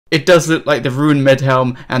It does look like the ruined med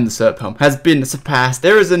helm and the serp helm has been surpassed.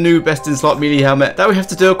 There is a new best in slot melee helmet that we have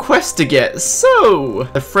to do a quest to get. So,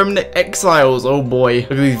 the Fremennik Exiles, oh boy.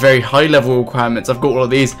 Look at these very high level requirements. I've got all of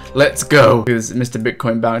these. Let's go. Because Mr.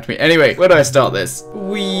 Bitcoin bound to me. Anyway, where do I start this?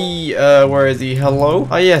 Where is he? Hello?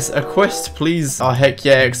 Ah, yes, a quest, please. Oh, heck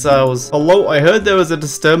yeah, Exiles. Hello, I heard there was a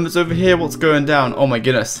disturbance over here. What's going down? Oh my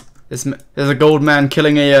goodness. There's a gold man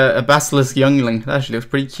killing a basilisk youngling. That actually looks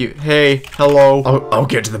pretty cute. Hey, hello. I'll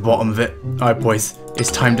get to the bottom of it. Alright, boys. It's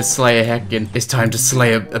time to slay a heckin. It's time to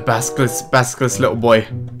slay a basilisk little boy.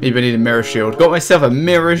 Maybe I need a mirror shield. Got myself a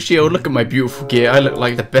mirror shield. Look at my beautiful gear. I look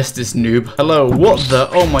like the bestest noob. Hello, what the?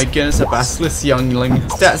 Oh my goodness, a basilisk youngling.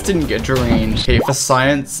 Stats didn't get drained. Okay, for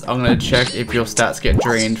science, I'm gonna check if your stats get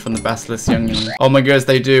drained from the basilisk youngling. Oh my goodness,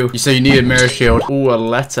 they do. So you need a mirror shield. Ooh, a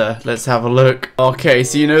letter. Let's have a look. Okay,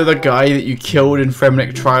 so you know the guy that you killed in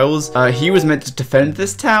Fremennik Trials? He was meant to defend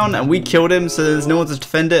this town, and we killed him, so there's no one to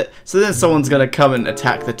defend it. So then someone's gonna come and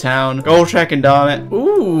attack the town. Gold check and damn it.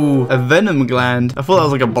 Ooh, a venom gland. I thought that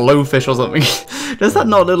was like a blowfish or something. Does that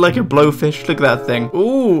not look like a blowfish? Look at that thing.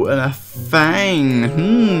 Ooh, and a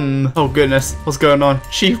fang. Oh goodness, what's going on?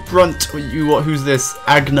 Chief Brunt. Who's this?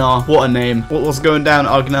 Agnar. What a name. What's going down,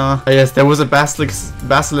 Agnar? Oh yes, there was a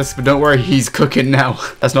basilisk, but don't worry, he's cooking now.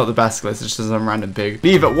 That's not the basilisk, it's just some random pig.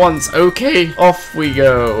 Leave at once. Okay, off we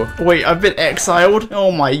go. Wait, I've been exiled?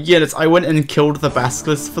 Oh my goodness, I went and killed the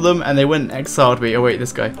basilisk for them, and they went and exiled me. Oh wait,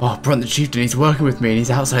 this guy. Oh, Brunt the Chieftain, he's working with me, and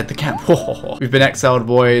he's outside the camp. We've been exiled,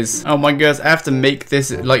 boys. Oh my goodness, I have to make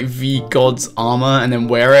this like the god's armor, and then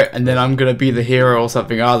wear it, and then I'm gonna be the hero or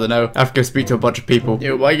something. I don't know. I have to go speak to a bunch of people.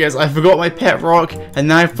 Yo, I guess I forgot my pet rock, and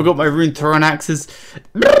now I forgot my rune throwing axes.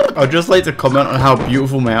 I'd just like to comment on how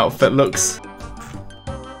beautiful my outfit looks.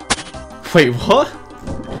 Wait, what?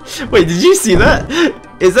 Wait, did you see that?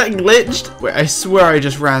 Is that glitched? Wait, I swear I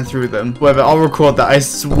just ran through them. Whatever, I'll record that. I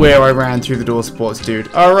swear I ran through the door supports, dude.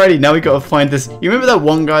 Alrighty, now we gotta find this. You remember that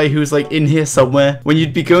one guy who's like in here somewhere? When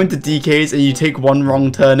you'd be going to DKs and you take one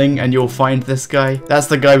wrong turning and you'll find this guy? That's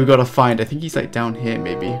the guy we gotta find. I think he's like down here,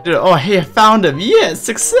 maybe. Oh, hey, I found him. Yeah,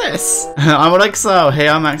 success. I'm an exile. Hey,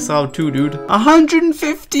 I'm exiled too, dude.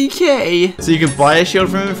 150k. So you can buy a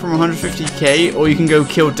shield from him from 150k, or you can go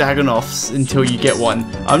kill Dagonoffs until you get one.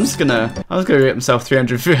 I'm just gonna get myself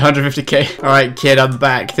 150k. Alright, kid, I'm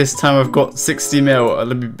back. This time I've got 60 mil.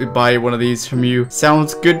 Let me buy one of these from you.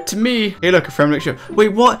 Sounds good to me. Hey, look, a Fremennik shield. Wait,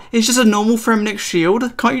 what? It's just a normal Fremennik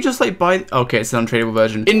shield? Can't you just like buy... Okay, it's an untradeable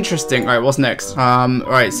version. Interesting. Alright, what's next?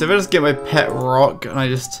 Alright, so if I just get my pet rock and I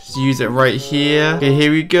just use it right here. Okay,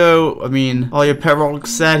 here we go. I mean, oh, your pet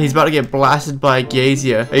rock's sad. He's about to get blasted by a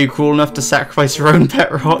gazier. Are you cool enough to sacrifice your own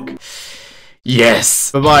pet rock?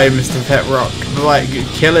 Yes! Bye-bye, Mr. Pet Rock. Bye-bye.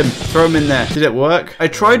 Kill him. Throw him in there. Did it work? I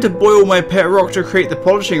tried to boil my pet rock to create the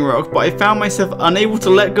polishing rock, but I found myself unable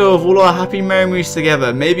to let go of all our happy memories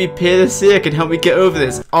together. Maybe Pierre the Seer can help me get over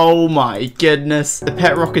this. Oh my goodness. The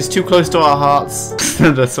pet rock is too close to our hearts.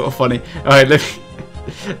 That's sort of funny. Alright, let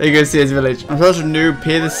me go Seer's village. I'm such a noob.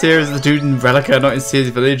 Pierre the Seer is the dude in Relica, not in Seer's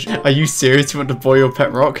village. Are you serious? You want to boil your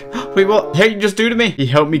pet rock? Wait, what? Hey, you just do to me? He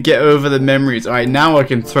helped me get over the memories. Alright, now I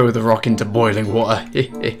can throw the rock into boiling water.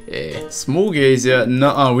 Small gazier.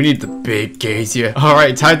 Nuh-uh, we need the big gazier.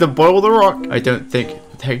 Alright, time to boil the rock. I don't think.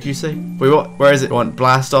 What the heck did you say? Wait, what? Where is it? One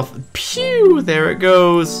blast off. Pew! There it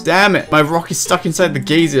goes. Damn it! My rock is stuck inside the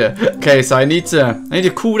gazier. Okay, so I need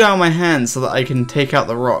to cool down my hands so that I can take out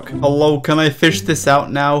the rock. Hello, can I fish this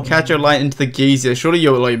out now? Catch your light into the gazier. Surely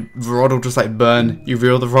your like rod will just like burn. You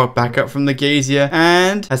reel the rock back up from the gazier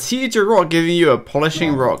and has heated your rock, giving you a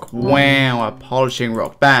polishing rock. Wow, a polishing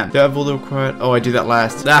rock. Bam. Do I have all the required? Oh, I do that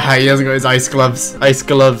last. Ah, he hasn't got his ice gloves. Ice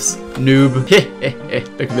gloves. Noob. Look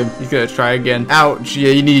at him. He's gonna try again. Ouch.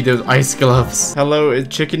 Yeah, you need those ice gloves. Hello,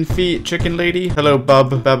 chicken feet, chicken lady. Hello,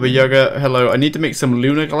 Baba Yaga. Hello, I need to make some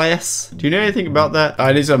lunar glass. Do you know anything about that?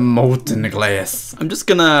 I need some molten glass. I'm just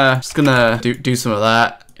gonna do some of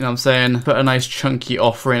that. You know what I'm saying? Put a nice chunky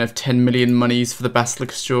offering of 10 million monies for the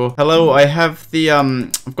basilisk jaw. Hello, I have the,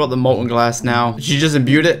 I've got the molten glass now. Did you just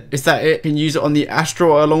imbue it? Is that it? You can use it on the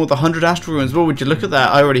astral along with 100 astral runes. Well, would you look at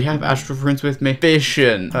that? I already have astral runes with me.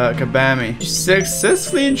 Fission. Kabami. You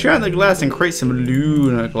successfully enchant the glass and create some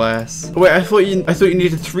lunar glass. Oh, wait, I thought you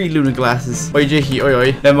needed 3 lunar glasses. Wait, Jakey,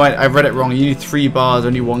 oi. Never mind, I read it wrong. You need 3 bars,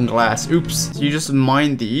 only 1 glass. Oops. So you just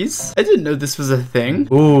mine these? I didn't know this was a thing.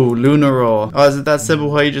 Ooh, lunar ore. Oh, is it that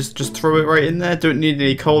simple how you just throw it right in there? Don't need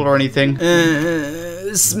any coal or anything.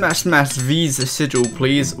 Smash V's sigil,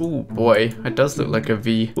 please. Oh boy, it does look like a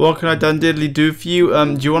V. What can I done diddly do for you?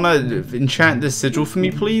 Do you want to enchant this sigil for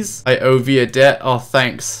me, please? I owe V a debt. Oh,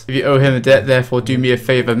 thanks. If you owe him a debt, therefore do me a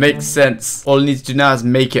favor. Makes sense. All I need to do now is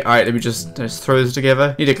make it. Alright, let me just throw this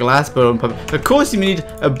together. Need a glass blowing pipe. Of course you need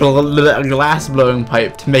a glass blowing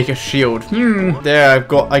pipe to make a shield. There,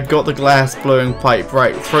 I got the glass blowing pipe.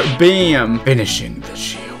 Right, throw it. Bam! Finishing the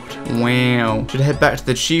shield. Wow. Should head back to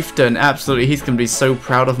the chieftain. Absolutely, he's gonna be so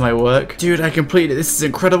proud of my work. Dude, I completed it. This is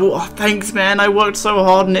incredible. Oh, thanks, man. I worked so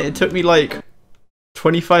hard on it. It took me like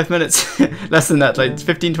 25 minutes. Less than that, like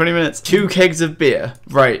 15, 20 minutes. 2 kegs of beer.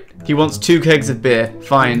 Right. He wants 2 kegs of beer.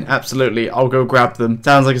 Fine, absolutely. I'll go grab them.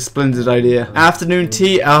 Sounds like a splendid idea. Afternoon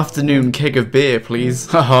tea, afternoon keg of beer, please.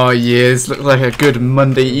 Oh, yes. Looks like a good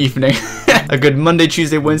Monday evening. A good Monday,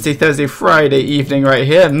 Tuesday, Wednesday, Thursday, Friday evening right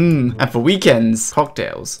here. And for weekends,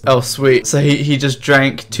 cocktails. Oh, sweet. So he just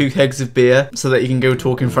drank 2 kegs of beer so that he can go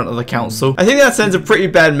talk in front of the council. I think that sends a pretty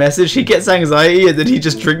bad message. He gets anxiety and then he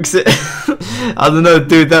just drinks it. I don't know,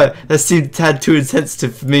 dude. That seemed a tad too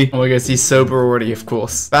insensitive for me. Oh my gosh, he's sober already, of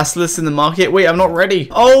course. Basilisk in the market. Wait, I'm not ready.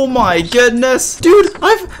 Oh my goodness, dude.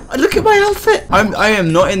 Look at my outfit. I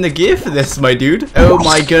am not in the gear for this, my dude. Oh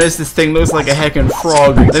my goodness, this thing looks like a heckin'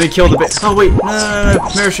 frog. Let me kill the bit. Oh wait, no.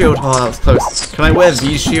 Mirror shield. Oh, that was close. Can I wear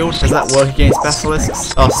V's shield? Does that work against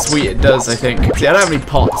basilisks? Oh, sweet, it does, I think. See, I don't have any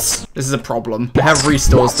pots. This is a problem. I have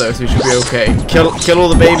restores though, so we should be okay. Kill all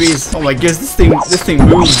the babies. Oh my goodness, this thing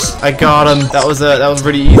moves. I got him. That was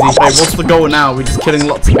really easy. Wait, what's the goal now? We're just killing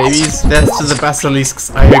lots of babies. Death to the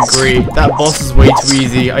basilisks. I agree. That boss is way too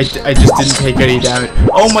easy. I just didn't take any damage.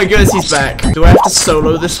 Oh my goodness, he's back. Do I have to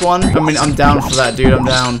solo this one? I mean, I'm down for that, dude. I'm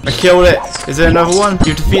down. I killed it. Is there another one?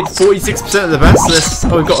 You've defeated 46% of the basilisks.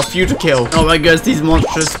 Oh, we've got a few to kill. Oh my goodness, these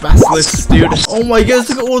monstrous basilisks, dude. Oh my goodness,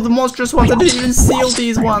 look at all the monstrous ones. I didn't even seal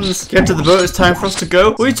these ones. Get to the boat. It's time for us to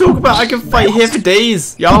go. What are you talking about? I can fight here for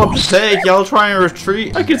days. Y'all are pathetic. Y'all trying to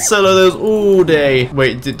retreat. I could solo those all day.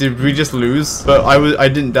 Wait, did we just lose? But I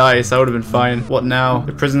didn't die, so I would have been fine. What now?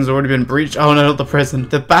 The prison's already been breached. Oh no, not the prison.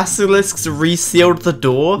 The basilisks resealed the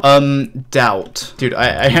door. Doubt. Dude, I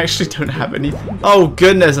actually don't have anything. Oh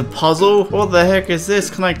goodness, a puzzle? What the heck is this?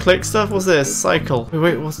 Can I click stuff? What's this? Cycle.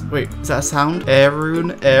 Wait, is that a sound?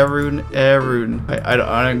 Arun. I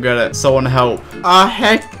don't get it. Someone help. I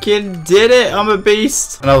heckin' did it. I'm a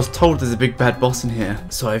beast. And I was told there's a big bad boss in here,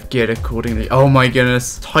 so I've geared accordingly. Oh my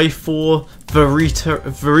goodness. Typhor,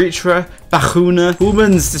 Veritra, Bachuna.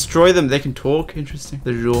 Humans, destroy them. They can talk. Interesting.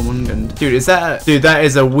 The Jormungand. Dude, that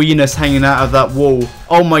is a weenus hanging out of that wall.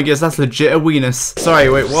 Oh my goodness, that's legit a weenus. Sorry,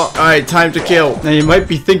 wait, what? Alright, time to kill. Now you might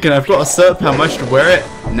be thinking I've got a SERP helm, I should wear it.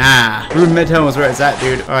 Nah. Rune med helm was where it's at,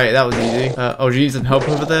 dude. Alright, that was easy. Oh, do you need some help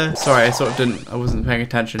over there? Sorry, I wasn't paying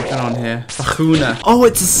attention. What's going on here? Bachuna. Oh,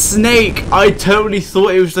 it's a snake. I totally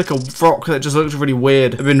thought it was like a rock that just looked really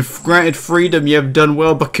weird. I've been granted freedom. You have done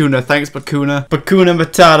well, Bachuna. Thanks, Bachuna. Bachuna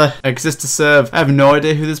Matata. I exist to serve. I have no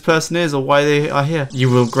idea who this person is or why they are here. You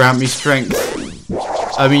will grant me strength.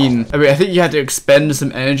 I mean, I think you had to expend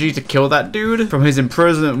some energy to kill that dude. From his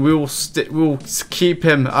imprisonment, we'll keep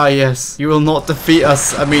him. Ah, yes. You will not defeat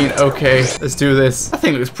us. I mean, okay. Let's do this. That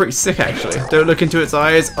thing looks pretty sick, actually. Don't look into its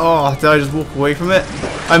eyes. Oh, did I just walk away from it?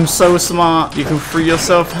 I'm so smart. You can free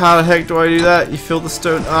yourself. How the heck do I do that? You feel the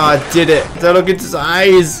stone. Ah, I did it. Don't look into his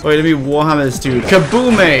eyes. Wait, let me Warhammer this dude.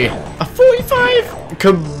 Kaboome. A 45.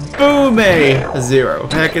 Kaboome. A 0.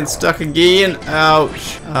 Heckin' stuck again.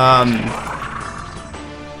 Ouch.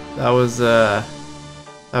 That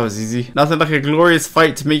was easy. Nothing like a glorious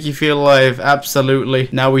fight to make you feel alive. Absolutely.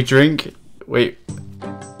 Now we drink. Wait.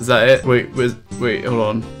 Is that it? Wait, hold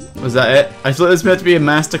on. Was that it? I thought it was meant to be a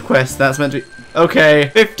master quest. That's meant to be...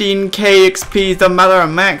 Okay. 15k XP. Doesn't matter.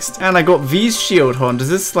 I'm maxed. And I got V's shield. Hold on. Does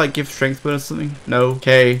this like give strength bonus or something? No.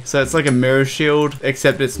 Okay. So it's like a mirror shield,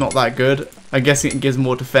 except it's not that good. I'm guessing it gives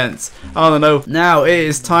more defense. I don't know. Now it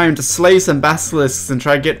is time to slay some basilisks and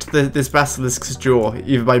try to get to this basilisk's jaw,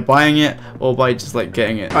 either by buying it or by just like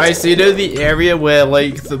getting it. Alright, so you know the area where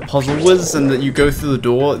like the puzzle was and that you go through the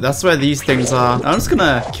door? That's where these things are. I'm just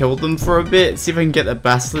gonna kill them for a bit, see if I can get a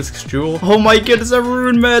basilisk's jaw. Oh my goodness, a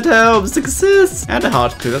rune med helm! Success! And a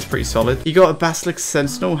hard clue, that's pretty solid. You got a basilisk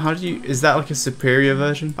sentinel. How do you... Is that like a superior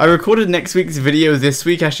version? I recorded next week's video this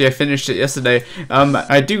week. Actually, I finished it yesterday.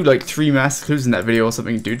 I do like 3 master clues in that video or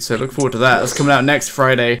something, dude, so look forward to that. It's coming out next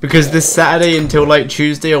Friday, because this Saturday until like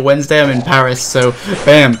Tuesday or Wednesday I'm in Paris, so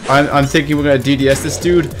bam, I'm thinking we're gonna DDS this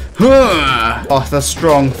dude. Oh, that's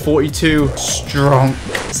strong. 42. Strong.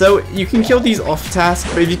 So you can kill these off task,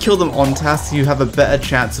 but if you kill them on task, you have a better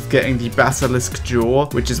chance of getting the basilisk jaw,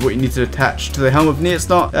 which is what you need to attach to the helm of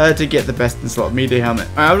Neatsnot to get the best in slot melee helmet.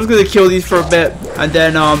 Alright, I'm just gonna kill these for a bit, and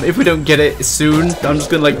then if we don't get it soon, I'm just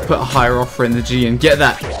gonna like put a higher offer in the G and get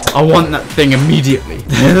that. I want that thing immediately.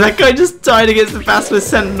 That guy just died against the basilisk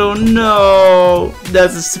sentinel. No,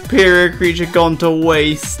 there's a superior creature gone to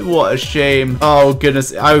waste. What a shame. Oh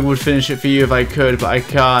goodness, I would finish it for you if I could, but I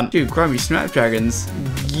can't. Dude, grimy snapdragons.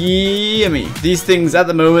 Gimme. These things at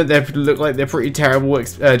the moment, they look like they're pretty terrible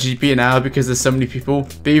GP now because there's so many people.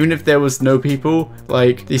 But even if there was no people,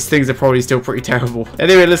 like these things are probably still pretty terrible.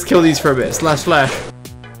 Anyway, let's kill these for a bit. Slash.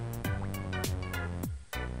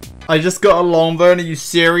 I just got a longbow. Are you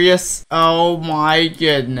serious? Oh my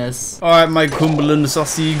goodness. Alright, my Cumberland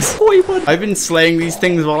sausages. I've been slaying these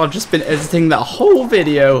things while I've just been editing that whole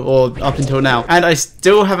video, or up until now. And I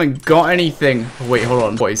still haven't got anything. Oh, wait, hold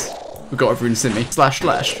on, boys. We got everyone sent me. Slash.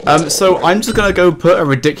 So I'm just gonna go put a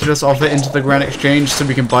ridiculous offer into the Grand Exchange so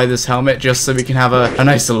we can buy this helmet, just so we can have a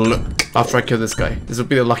nice look after I kill this guy. This will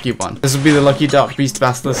be the lucky one. This will be the lucky Dark Beast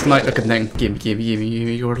Basilisk Knight looking thing.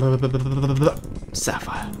 Gimme your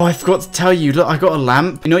sapphire. Oh, I forgot to tell you. Look, I got a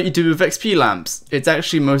lamp. You know what you do with XP lamps? It's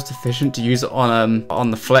actually most efficient to use it on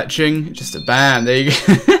the fletching. Just a bam. There you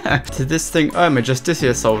go. To this thing. Oh, my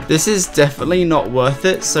Justicia sold. This is definitely not worth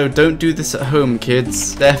it. So don't do this at home,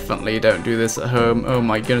 kids. Definitely don't do this at home. Oh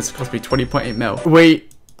my goodness, it cost me 20.8 mil.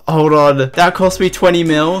 Wait, hold on. That cost me 20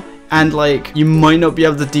 mil. And like, you might not be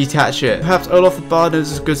able to detach it. Perhaps Olaf the Bard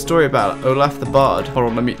knows a good story about it. Olaf the Bard.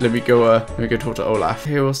 Hold on, let me go talk to Olaf.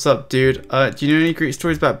 Hey, what's up, dude? Do you know any great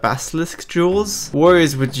stories about basilisk jaws?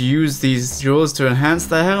 Warriors would use these jaws to enhance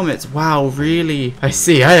their helmets. Wow, really? I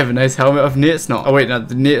see. I have a nice helmet of Neatsnot. Oh wait, no,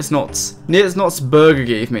 the Neatsnot's burger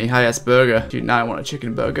gave me. Hi, yes, burger. Dude, now I want a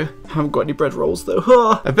chicken burger. I haven't got any bread rolls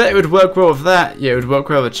though. I bet it would work well with that. Yeah, it would work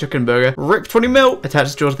well with a chicken burger. Rip 20 mil.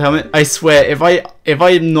 Attach the jaw to the helmet. I swear, if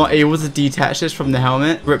I'm not able to detach this from the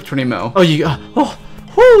helmet, rip 20 mil. Oh,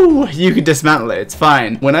 you can dismantle it. It's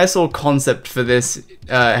fine. When I saw concept for this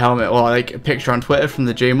helmet, or like a picture on Twitter from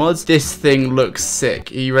the JMods, this thing looks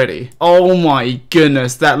sick. Are you ready? Oh my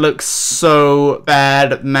goodness, that looks so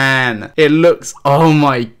bad, man. It looks, oh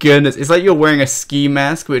my goodness, it's like you're wearing a ski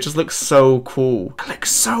mask, but it just looks so cool. It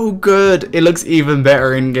looks so good. It looks even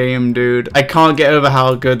better in game, dude. I can't get over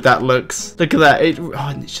how good that looks. Look at that. It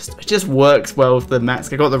just works well with the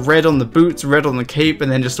mask. I got the red on the boots, red on the cape,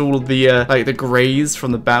 and then just all of the like the grays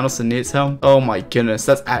from the Banos and Neats helm. Oh my goodness,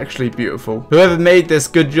 that's actually beautiful. Whoever made this,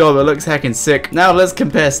 good job. It looks heckin' sick. Now let's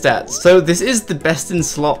compare stats. So this is the best in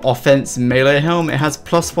slot offense melee helm. It has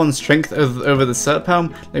 +1 strength over the Serp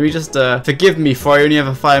helm. Let me just forgive me for I only have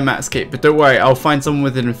a fire max cape, but don't worry, I'll find someone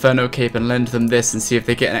with an Inferno cape and lend them this and see if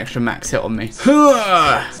they get an extra max hit on me.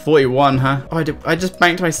 41, huh? Oh, I just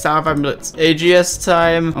banked my salve amulets. AGS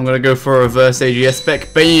time. I'm gonna go for a reverse AGS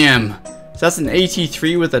spec. Bam! So that's an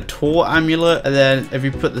 83 with a Tor amulet, and then if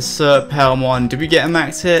you put the Serp helm on, did we get a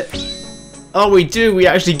max hit? Oh, we do. We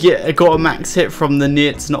actually got a max hit from the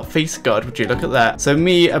Neatsnot face guard. Would you look at that? So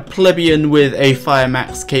me, a plebeian with a fire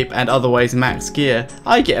max cape and otherwise max gear,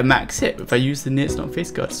 I get a max hit if I use the Neatsnot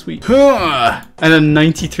face guard. Sweet. And a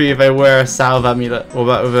 93 if I wear a salve amulet. Or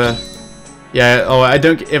about with a... Yeah, oh,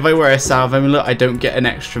 if I wear a salve amulet, I don't get an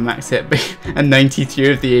extra max hit, and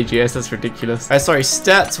 93 of the AGS, that's ridiculous. Sorry,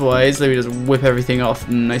 stats-wise, let me just whip everything off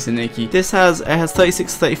nice and naked. It has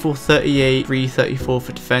 36, 34, 38, 3, 34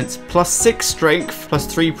 for defense, +6 strength,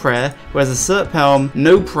 +3 prayer, whereas the Serp helm,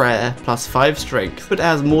 no prayer, +5 strength, but it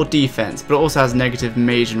has more defense, but it also has negative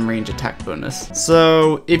mage and range attack bonus.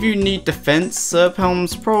 So, if you need defense, Serp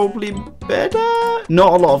helm's probably better.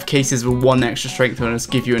 Not a lot of cases with 1 extra strength bonus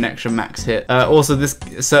give you an extra max hit. Also, this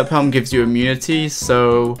Serp helm gives you immunity,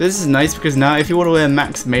 so this is nice because now if you want to wear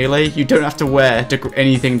max melee, you don't have to wear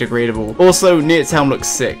anything degradable. Also, Neat's helm looks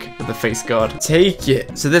sick with the face guard. Take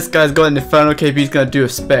it. So this guy's got an Inferno cape, he's gonna do a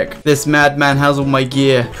spec. This madman has all my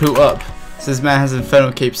gear. Who up? So this man has an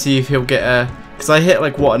Inferno cape, see if he'll get a... Because I hit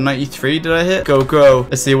like, what, a 93 did I hit? Go.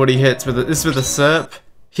 Let's see what he hits with it. This is with a Serp.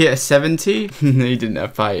 He hit a 70. He didn't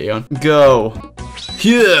have piety on. Go.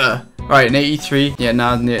 Yeah. Alright, an 83. Yeah,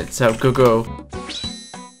 now it's out. Go.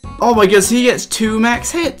 Oh my goodness, he gets 2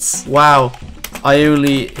 max hits. Wow. I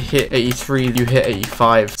only hit 83, you hit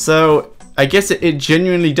 85. So, I guess it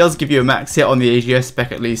genuinely does give you a max hit on the AGS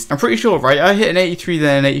spec at least. I'm pretty sure, right? I hit an 83,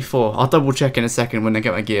 then an 84. I'll double check in a second when I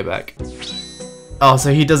get my gear back. Oh,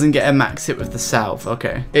 so he doesn't get a max hit with the salve.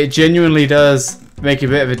 Okay. It genuinely does make a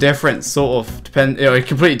bit of a difference, sort of. It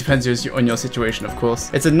completely depends on your situation, of course.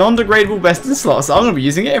 It's a non-degradable best in slot, so I'm going to be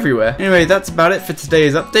using it everywhere. Anyway, that's about it for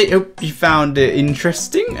today's update. Hope you found it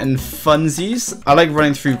interesting and funsies. I like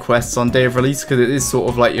running through quests on day of release because it is sort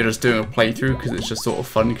of like you're just doing a playthrough because it's just sort of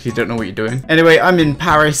fun because you don't know what you're doing. Anyway, I'm in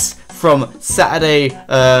Paris from Saturday,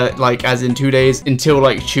 like as in 2 days, until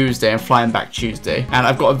like Tuesday. I'm flying back Tuesday. And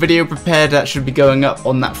I've got a video prepared that should be going up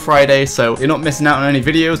on that Friday, so you're not missing out on any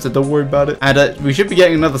videos, so don't worry about it. And we should be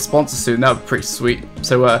getting another sponsor soon. That would be pretty sweet.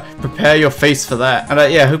 So prepare your face for that.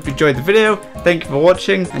 And yeah, I hope you enjoyed the video. Thank you for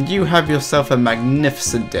watching, and you have yourself a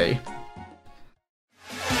magnificent day.